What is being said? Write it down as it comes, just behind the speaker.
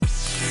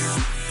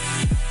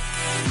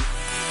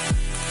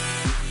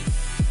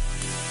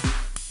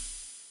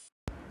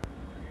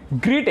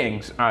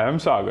Greetings, I am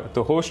Sagar,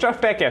 the host of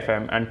Tech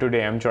FM, and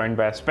today I'm joined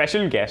by a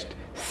special guest,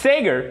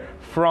 Sagar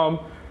from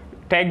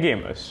Tech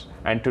Gamers.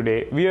 And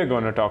today we are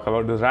going to talk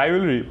about the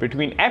rivalry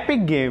between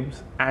Epic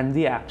Games and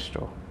the App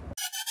Store.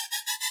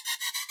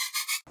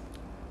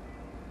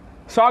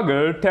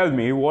 Sagar, tell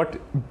me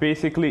what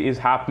basically is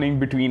happening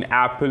between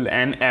Apple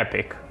and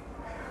Epic.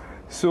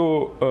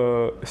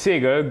 So,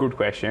 Sagar, good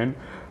question.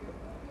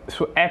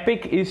 So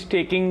Epic is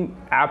taking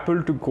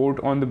Apple to court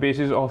on the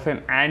basis of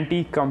an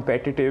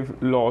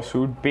anti-competitive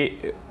lawsuit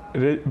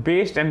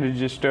based and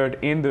registered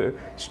in the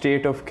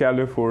state of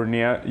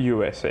California,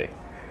 USA.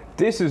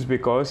 This is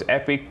because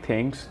Epic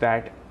thinks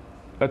that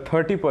a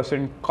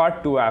 30%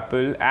 cut to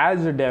Apple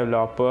as a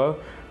developer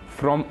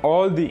from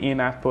all the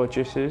in-app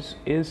purchases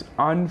is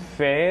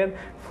unfair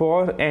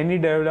for any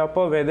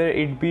developer, whether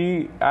it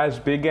be as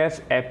big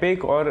as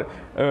Epic or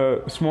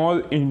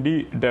small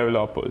indie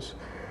developers.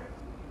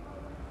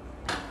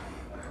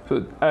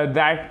 So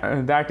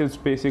that is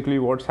basically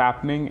what's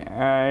happening,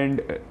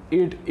 and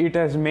it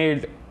has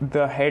made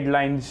the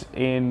headlines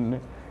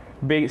in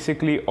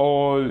basically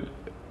all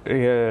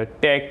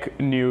tech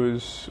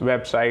news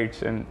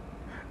websites and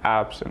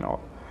apps and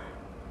all.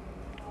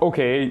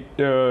 Okay,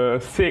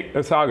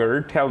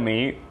 Sagar, tell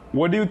me,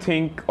 what do you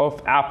think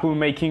of Apple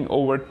making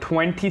over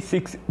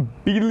 $26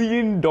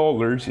 billion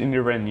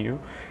in revenue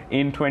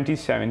in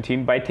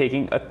 2017 by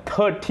taking a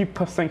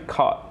 30%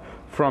 cut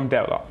from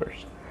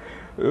developers?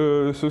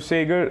 So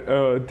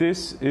Sagar,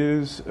 this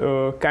is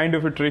kind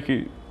of a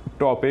tricky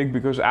topic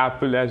because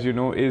Apple, as you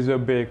know, is a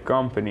big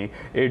company.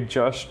 It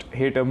just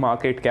hit a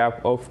market cap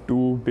of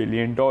 $2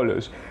 billion.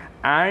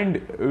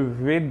 And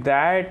with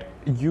that,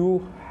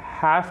 you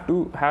have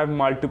to have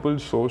multiple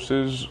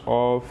sources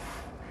of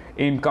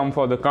income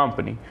for the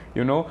company.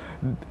 You know,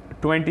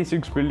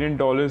 $26 billion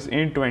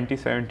in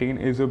 2017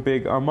 is a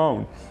big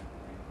amount.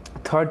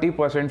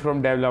 30%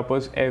 from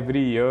developers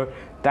every year,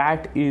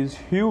 that is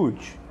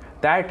huge.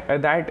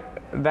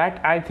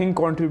 That I think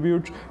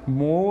contributes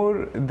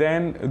more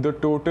than the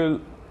total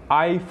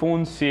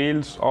iPhone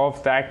sales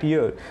of that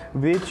year,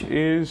 which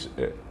is,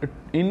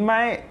 in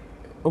my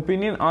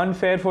opinion,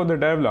 unfair for the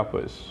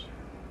developers.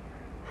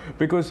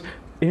 Because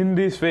in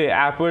this way,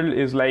 Apple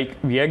is like,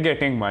 we are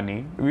getting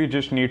money, we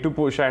just need to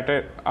push out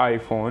an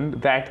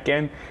iPhone that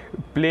can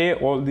play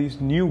all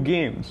these new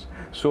games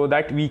so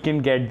that we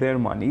can get their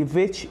money,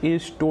 which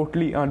is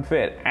totally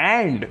unfair.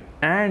 And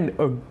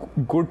a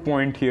good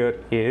point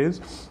here is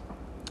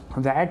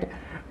that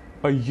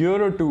a year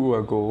or two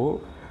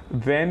ago,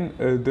 when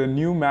the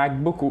new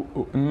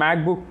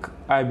MacBook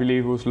I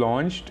believe was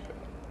launched,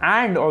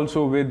 and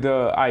also with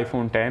the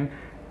iPhone 10,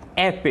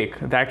 Epic,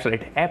 that's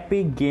right,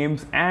 Epic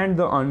Games and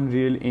the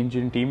Unreal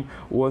Engine team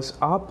was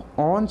up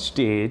on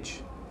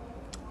stage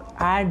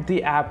at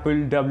the Apple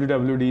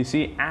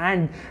WWDC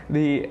and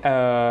the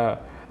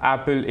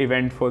Apple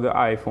event for the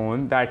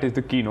iPhone, that is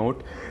the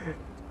keynote,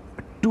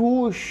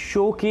 to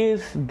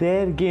showcase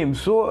their game.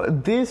 So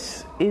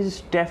this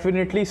is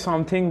definitely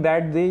something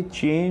that they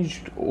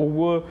changed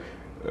over.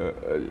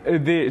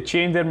 They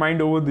changed their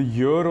mind over the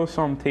year or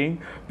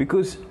something,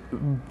 because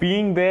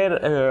being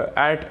there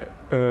at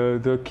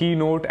the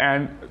keynote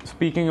and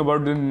speaking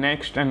about the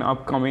next and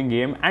upcoming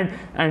game,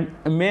 and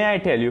may I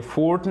tell you,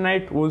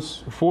 Fortnite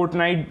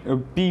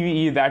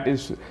PvE, that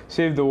is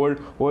Save the World,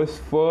 was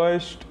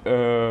first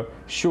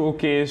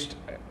showcased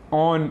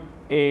on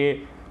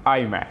a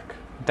iMac.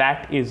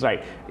 That is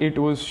right. It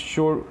was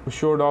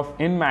showed off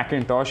in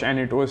Macintosh, and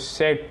it was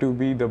said to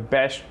be the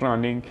best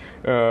running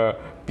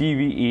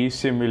PvE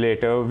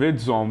simulator with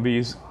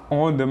zombies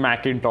on the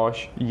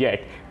Macintosh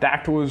yet.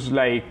 That was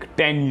like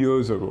 10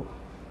 years ago.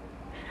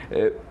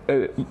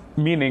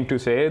 Meaning to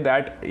say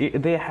that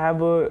they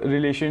have a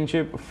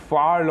relationship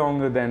far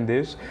longer than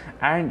this,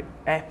 and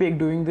Epic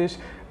doing this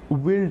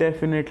will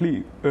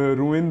definitely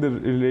ruin the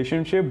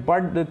relationship.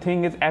 But the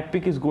thing is,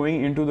 Epic is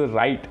going into the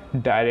right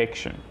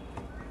direction.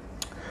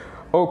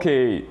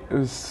 Okay,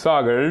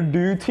 Sagar, do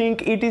you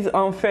think it is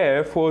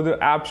unfair for the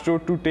App Store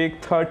to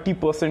take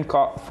 30%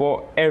 cut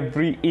for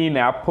every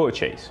in-app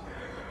purchase?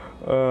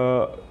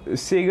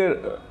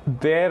 Sagar,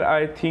 there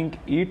I think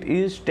it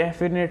is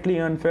definitely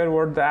unfair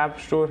what the App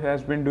Store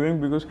has been doing,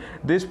 because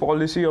this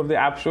policy of the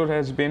App Store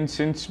has been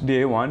since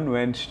day one,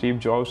 when Steve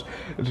Jobs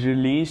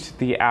released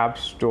the App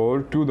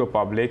Store to the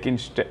public,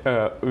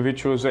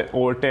 which was an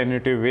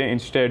alternative way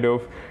instead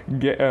of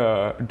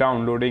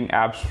downloading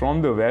apps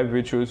from the web,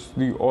 which was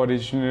the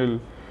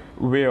original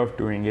way of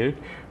doing it.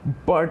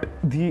 But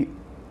the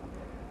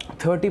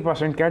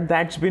 30% cut,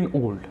 that's been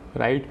old,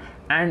 right?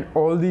 And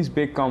all these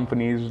big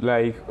companies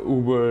like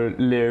Uber,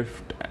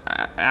 Lyft,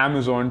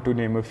 Amazon, to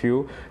name a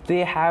few,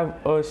 they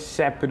have a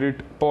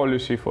separate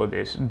policy for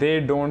this. They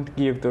don't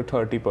give the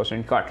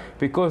 30% cut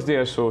because they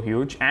are so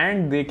huge,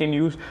 and they can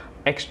use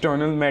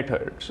external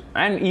methods,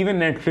 and even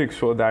Netflix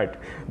for that,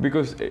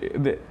 because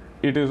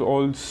it is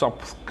all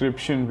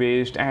subscription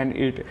based, and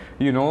it,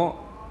 you know,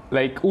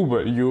 like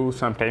Uber, you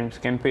sometimes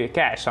can pay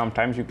cash,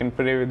 sometimes you can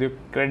pay with your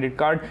credit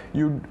card,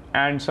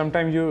 and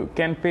sometimes you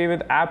can pay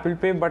with Apple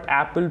Pay, but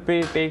Apple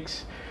Pay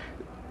takes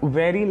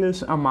very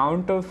less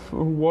amount of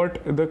what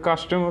the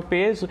customer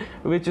pays,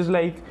 which is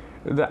like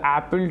the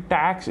Apple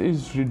tax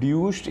is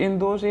reduced in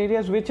those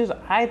areas, which is,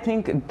 I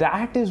think,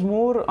 that is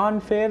more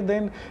unfair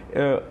than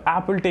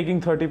Apple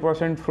taking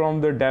 30% from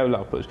the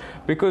developers.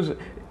 Because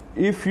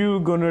if you're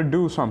gonna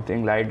do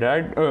something like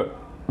that,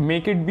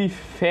 make it be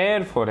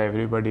fair for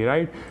everybody,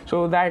 right?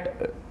 So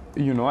that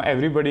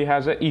everybody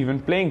has an even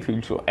playing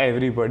field, so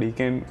everybody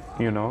can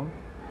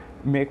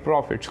make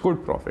profits,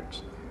 good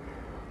profits.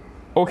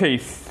 Okay,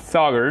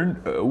 Sagar,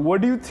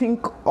 what do you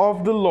think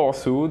of the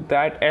lawsuit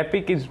that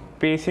Epic is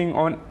basing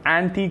on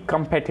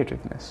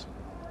anti-competitiveness?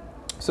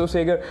 So,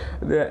 Sagar,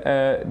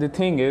 the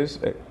thing is,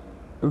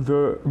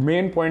 the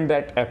main point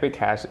that Epic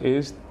has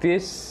is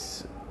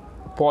this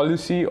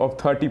policy of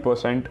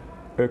 30%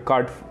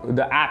 cut,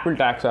 the Apple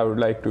tax. I would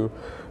like to,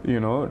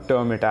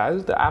 term it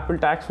as the Apple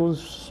tax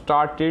was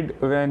started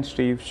when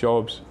Steve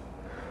Jobs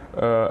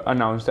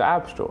announced the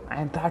App Store,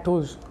 and that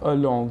was a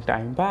long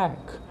time back.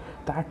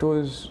 That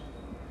was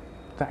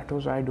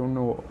I don't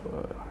know,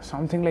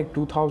 something like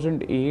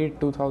 2008,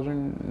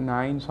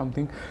 2009,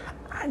 something,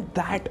 and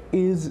that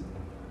is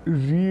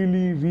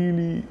really,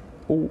 really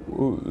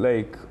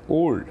like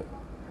old.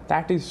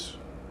 That is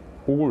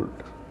old.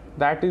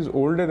 That is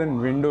older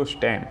than Windows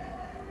 10.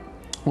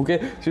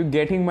 Okay, so you're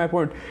getting my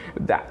point.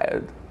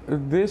 That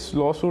this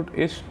lawsuit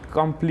is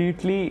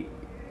completely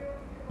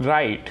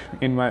right,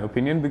 in my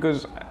opinion,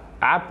 because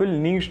Apple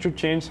needs to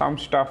change some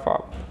stuff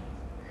up.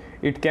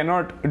 It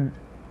cannot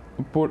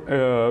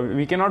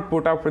we cannot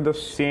put up with the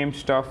same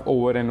stuff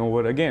over and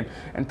over again,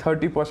 and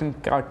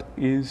 30% cut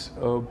is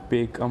a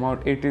big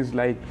amount. It is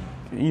like,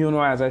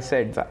 as I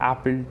said, the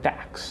Apple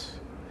tax.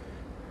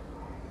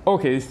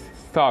 Okay,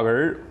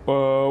 Sagar,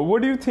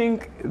 what do you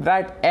think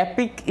that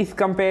Epic is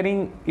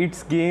comparing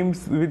its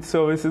games with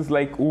services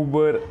like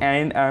Uber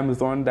and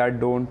Amazon that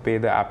don't pay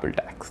the Apple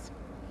tax?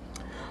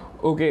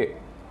 Okay,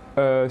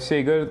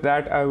 Sagar,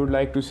 that I would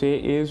like to say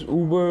is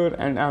Uber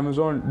and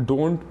Amazon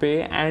don't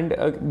pay, and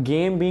a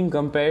game being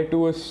compared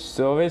to a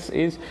service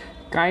is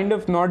kind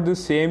of not the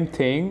same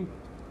thing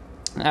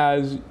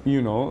as,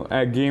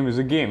 a game is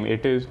a game.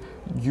 It is,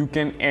 you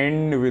can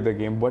end with a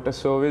game, but a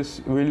service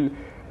will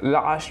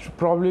last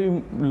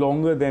probably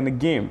longer than a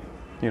game.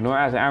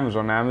 As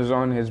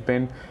Amazon has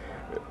been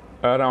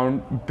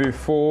around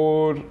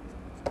before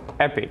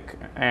Epic,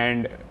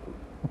 and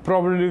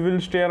probably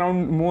will stay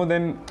around more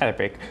than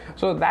Epic.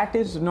 So that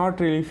is not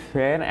really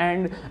fair.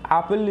 And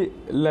Apple,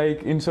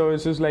 like in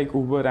services like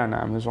Uber and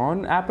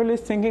Amazon, Apple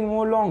is thinking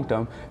more long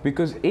term,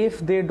 because if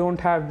they don't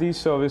have these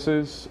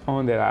services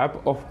on their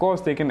app, of course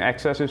they can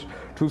access it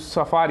to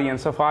Safari, and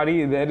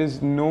Safari, there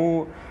is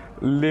no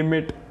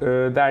limit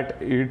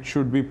that it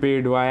should be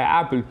paid via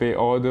Apple Pay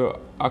or the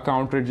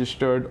account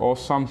registered or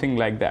something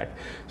like that.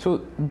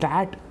 So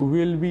that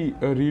will be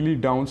a really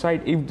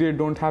downside if they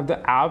don't have the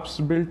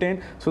apps built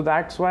in. So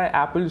that's why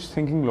Apple is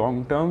thinking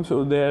long term.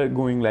 So they're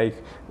going like,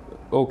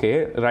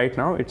 okay, right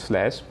now it's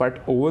less,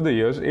 but over the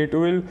years it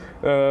will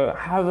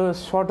have a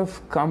sort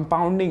of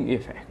compounding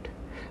effect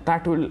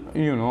that will,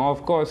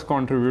 of course,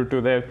 contribute to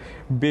their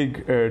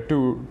big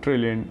 $2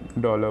 trillion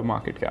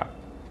market cap.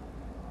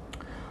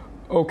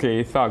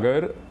 Okay,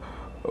 Sagar,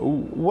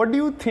 what do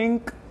you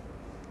think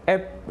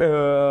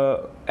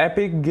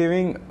Epic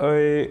giving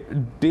a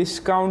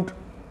discount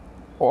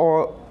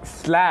or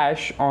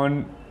slash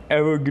on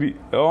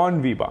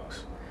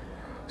V-Bucks?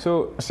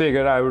 So,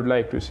 Sagar, I would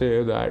like to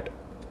say that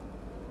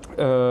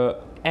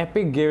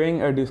Epic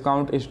giving a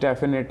discount is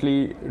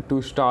definitely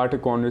to start a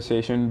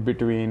conversation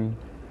between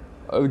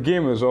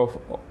gamers of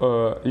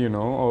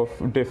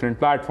of different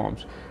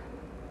platforms.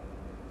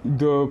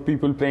 The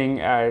people playing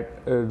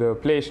at the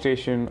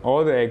PlayStation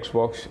or the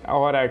Xbox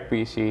or at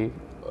PC,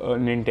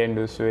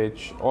 Nintendo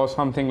Switch or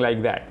something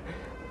like that.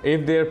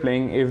 If they're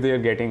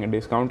getting a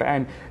discount,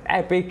 and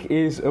Epic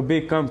is a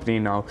big company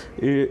now.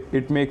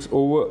 It makes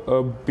over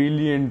 $1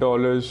 billion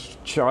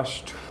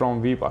just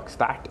from V-Bucks.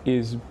 That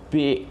is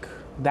big.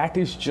 That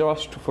is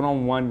just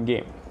from one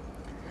game.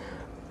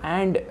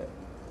 And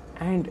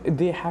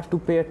they have to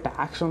pay a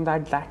tax on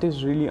that. That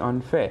is really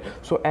unfair.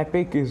 So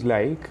Epic is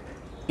like,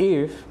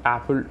 if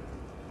Apple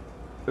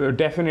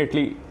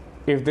definitely,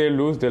 if they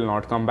lose, they'll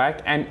not come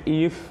back, and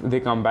if they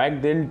come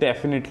back, they'll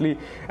definitely,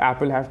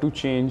 Apple have to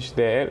change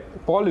their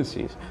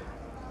policies.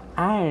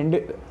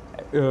 And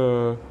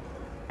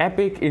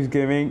Epic is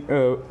giving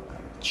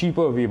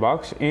cheaper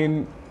V-Bucks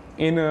in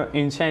a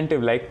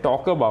incentive, like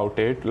talk about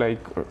it, like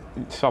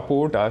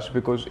support us,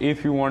 because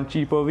if you want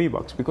cheaper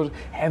V-Bucks, because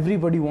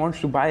everybody wants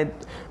to buy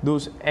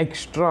those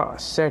extra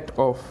set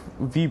of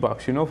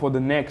V-Bucks, for the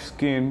next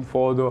skin,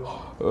 for the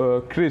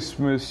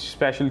Christmas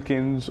special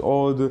skins,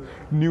 or the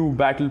new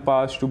battle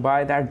pass, to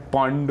buy that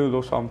bundle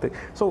or something.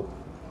 So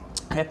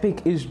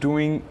Epic is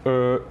doing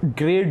a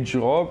great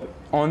job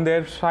on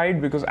their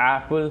side, because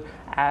Apple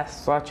as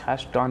such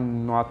has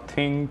done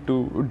nothing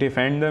to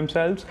defend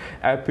themselves.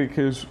 Epic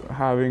is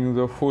having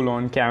the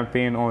full-on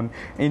campaign on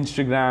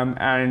Instagram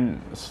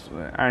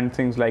and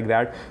things like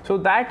that. So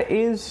that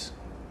is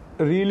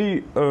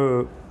really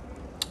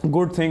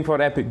good thing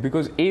for Epic,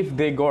 because if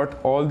they got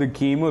all the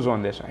gamers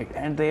on their side,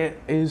 and there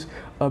is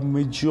a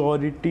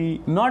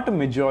majority, not a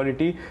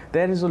majority,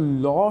 there is a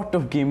lot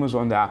of gamers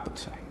on the Apple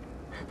side,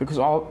 because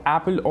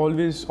Apple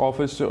always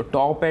offers a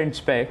top end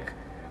spec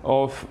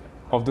of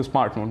the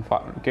smartphone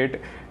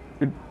market.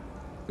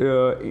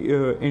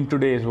 In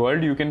today's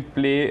world, you can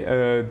play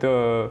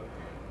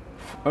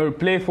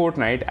play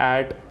Fortnite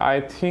at,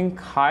 I think,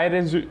 high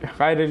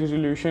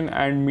resolution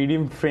and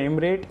medium frame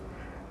rate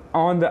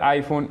on the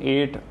iPhone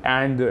 8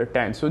 and the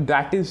 10. So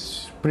that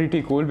is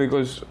pretty cool,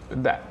 because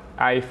the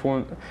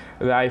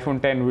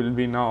iPhone 10 will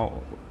be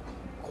now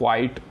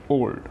quite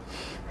old.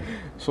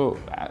 So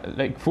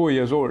like 4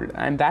 years old,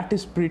 and that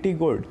is pretty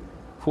good.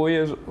 4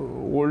 years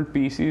old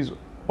PCs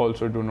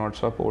also do not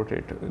support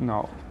it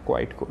now.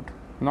 Quite good.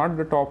 Not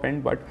the top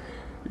end, but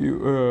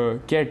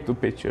you get the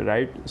picture,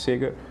 right,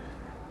 Sagar?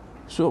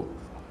 So,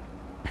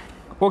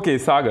 okay,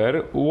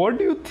 Sagar, what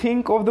do you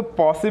think of the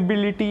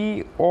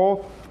possibility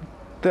of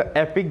the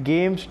Epic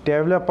Games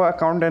developer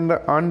account and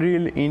the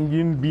Unreal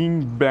Engine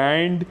being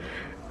banned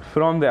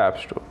from the App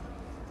Store?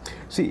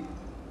 See,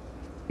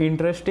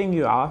 interesting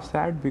you ask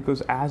that,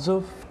 because as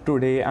of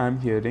today I'm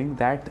hearing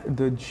that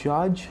the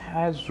judge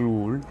has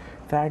ruled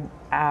that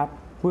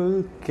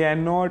Apple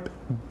cannot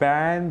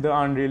ban the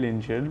Unreal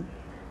Engine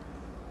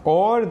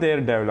or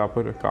their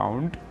developer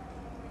account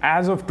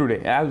as of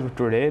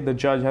today. The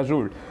judge has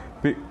ruled,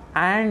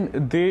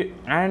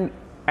 and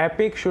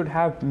Epic should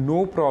have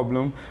no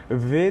problem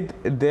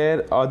with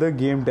their other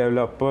game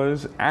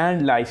developers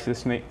and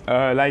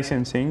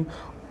licensing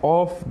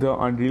of the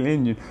Unreal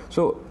Engine.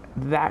 So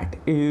that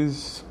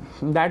is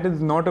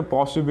not a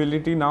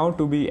possibility now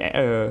to be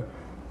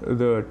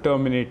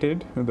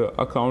terminated, the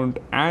account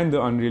and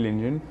the Unreal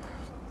Engine.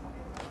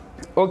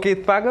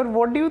 Okay, Sagar,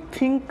 what do you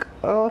think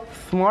of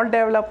small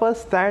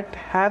developers that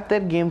have their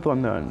games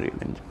on the Unreal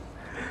Engine?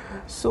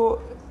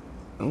 So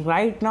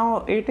right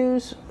now it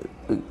is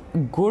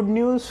good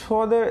news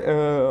for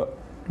the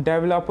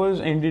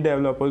indie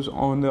developers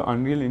on the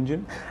Unreal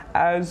Engine,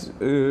 as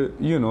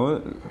you know,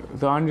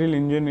 the Unreal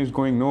Engine is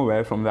going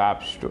nowhere from the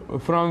App Store,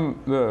 from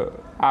the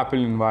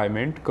Apple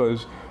environment,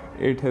 because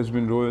it has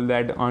been ruled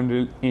that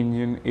Unreal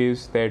Engine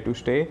is there to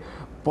stay.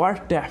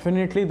 But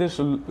definitely this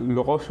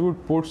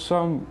lawsuit puts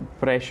some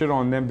pressure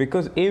on them,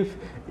 because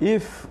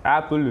if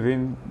Apple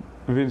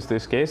wins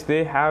this case,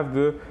 they have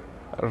the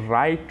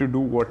right to do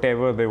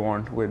whatever they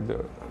want with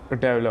the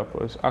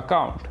developer's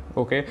account.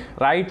 Okay,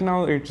 right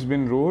now it's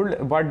been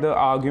ruled, but the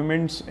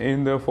arguments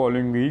in the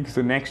following weeks,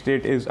 the next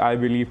date is, I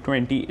believe,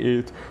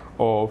 28th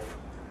of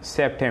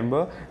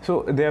September.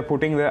 So they're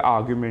putting their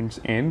arguments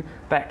in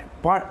that.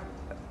 But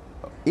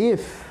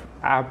if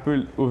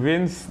Apple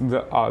wins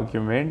the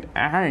argument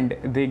and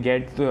they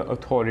get the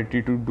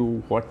authority to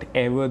do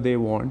whatever they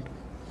want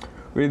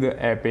with the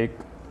Epic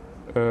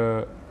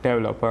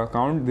developer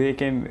account, they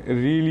can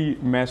really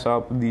mess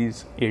up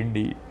these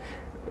indie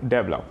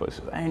developers.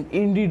 And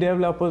indie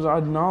developers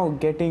are now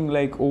getting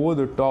like over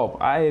the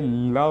top. I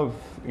love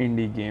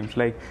indie games.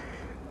 Like,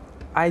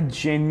 I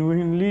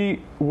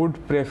genuinely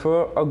would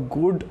prefer a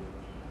good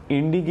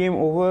indie game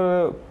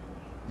over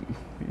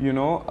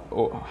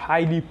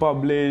highly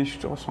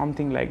published or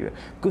something like that,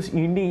 because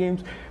indie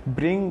games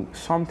bring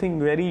something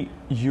very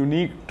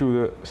unique to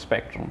the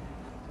spectrum.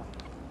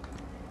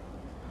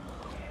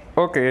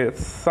 Okay,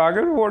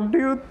 Sagar, what do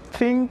you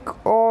think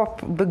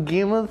of the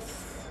gamers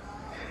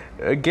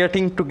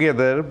getting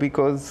together,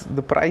 because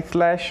the price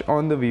slash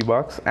on the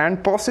V-Bucks,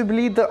 and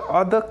possibly the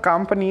other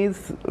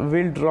companies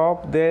will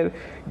drop their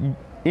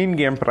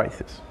in-game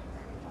prices?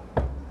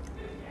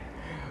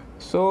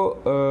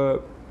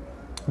 So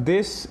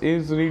this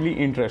is really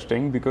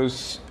interesting,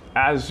 because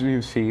as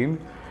we've seen,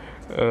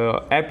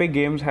 Epic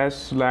Games has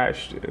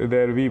slashed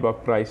their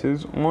V-Buck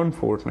prices on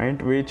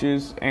Fortnite, which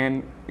is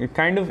a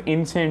kind of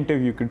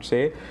incentive, you could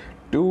say,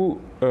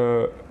 to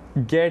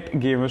get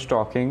gamers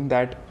talking,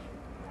 that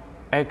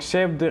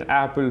except the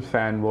Apple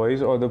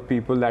fanboys or the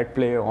people that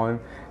play on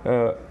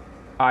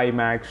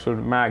iMacs or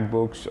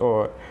MacBooks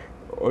or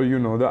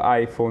the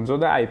iPhones or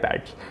the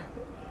iPads,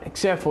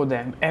 except for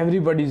them,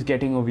 everybody's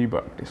getting a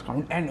V-Buck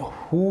discount. And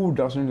who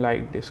doesn't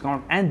like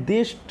discount? And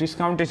this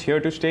discount is here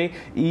to stay,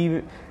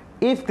 even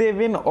if they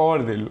win or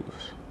they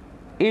lose.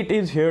 It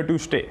is here to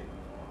stay.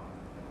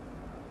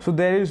 So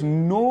there is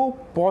no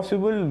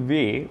possible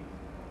way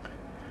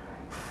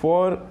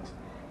for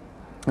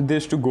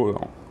this to go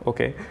wrong.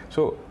 Okay,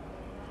 so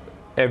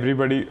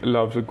everybody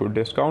loves a good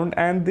discount,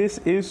 and this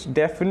is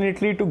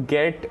definitely to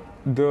get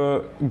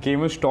the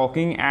gamers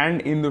talking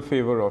and in the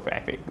favor of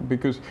Epic,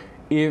 because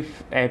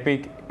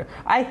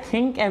I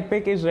think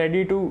Epic is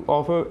ready to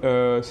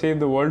offer Save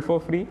the World for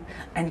free,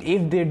 and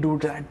if they do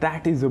that,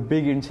 that is a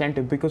big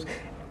incentive, because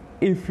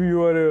if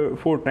you are a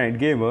Fortnite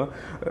gamer,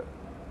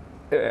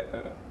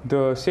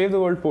 the Save the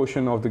World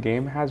portion of the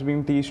game has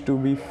been teased to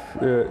be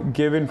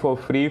given for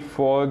free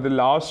for the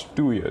last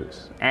 2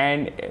 years,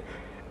 and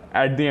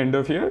at the end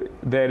of year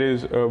there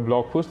is a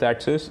blog post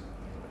that says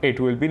it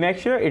will be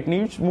next year, it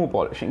needs more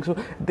polishing. So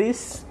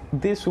this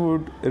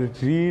would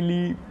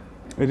really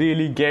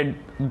really get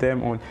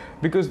them on,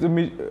 because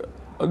the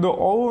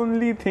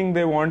only thing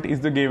they want is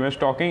the gamers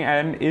talking.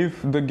 And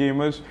if the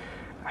gamers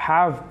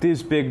have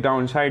this big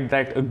downside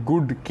that a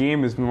good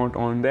game is not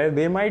on there,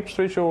 they might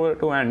switch over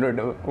to Android.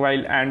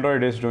 While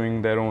Android is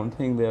doing their own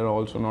thing, they are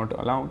also not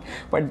allowed.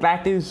 But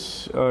that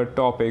is a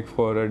topic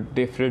for a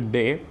different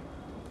day.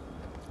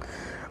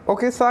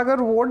 Okay,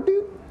 Sagar, what do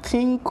you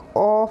think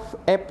of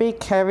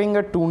Epic having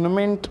a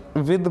tournament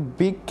with a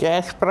big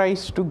cash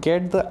prize to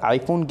get the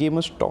iPhone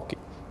gamers talking?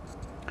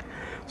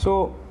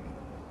 So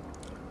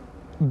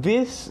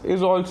this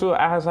is also,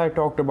 as I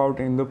talked about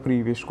in the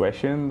previous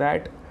question,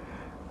 that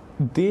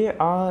they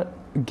are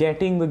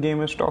getting the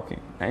gamers talking,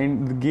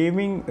 and the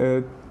gaming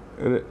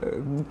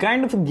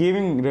kind of a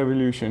gaming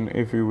revolution,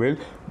 if you will,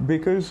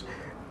 because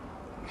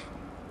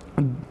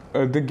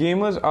the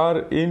gamers are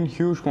in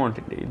huge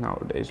quantity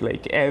nowadays.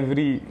 Like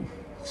every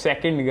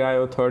second guy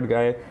or third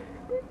guy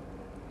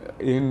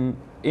in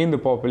the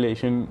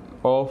population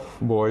of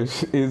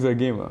boys is a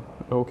gamer.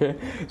 Okay,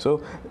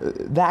 so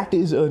that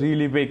is a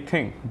really big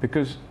thing,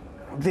 because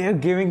they are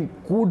giving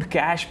good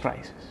cash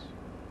prizes,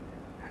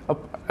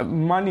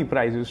 money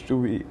prizes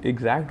to be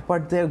exact,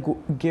 but they're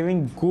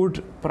giving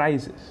good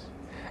prizes,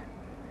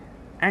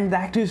 and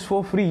that is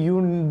for free. You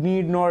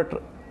need not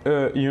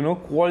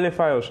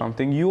qualify or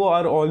something. You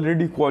are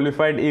already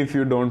qualified if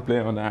you don't play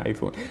on an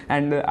iPhone,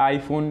 and the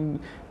iPhone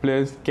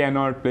players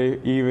cannot play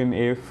even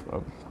if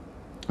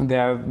they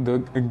have the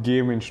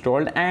game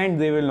installed, and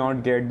they will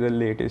not get the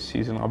latest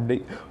season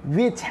update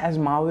which has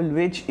Marvel,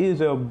 which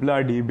is a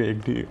bloody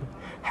big deal.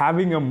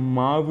 Having a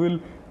Marvel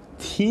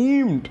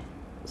themed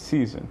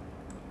season,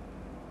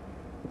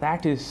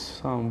 that is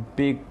some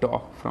big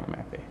talk from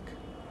Epic.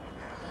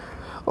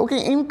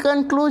 Okay, in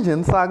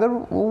conclusion, Sagar,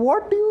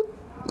 who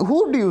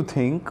do you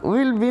think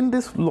will win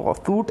this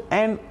lawsuit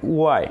and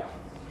why?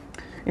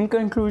 In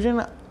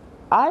conclusion,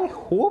 I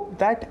hope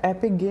that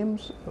Epic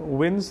Games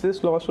wins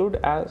this lawsuit,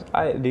 as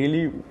I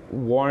really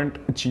want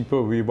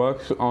cheaper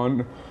V-Bucks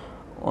on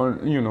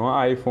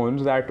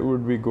iPhones. That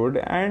would be good,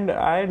 and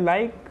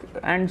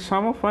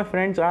some of my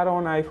friends are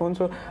on iPhone,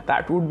 so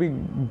that would be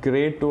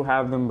great to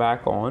have them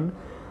back on.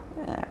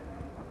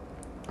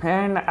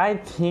 And I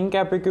think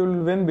Epic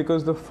will win,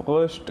 because the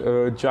first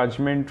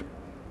judgment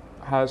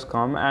has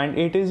come and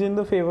it is in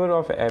the favor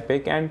of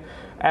Epic, and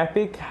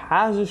Epic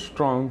has a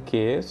strong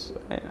case.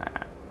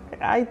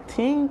 I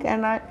think,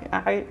 and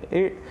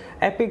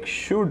Epic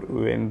should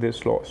win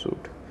this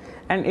lawsuit.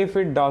 And if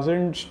it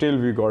doesn't, still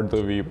we got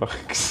the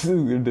V-Bucks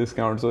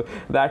discount. So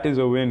that is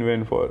a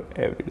win-win for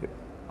everybody.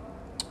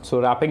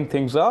 So wrapping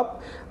things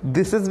up,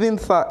 this has been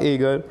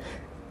Sagar.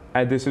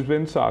 And this has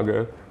been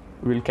Sagar.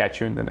 We'll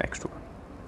catch you in the next one.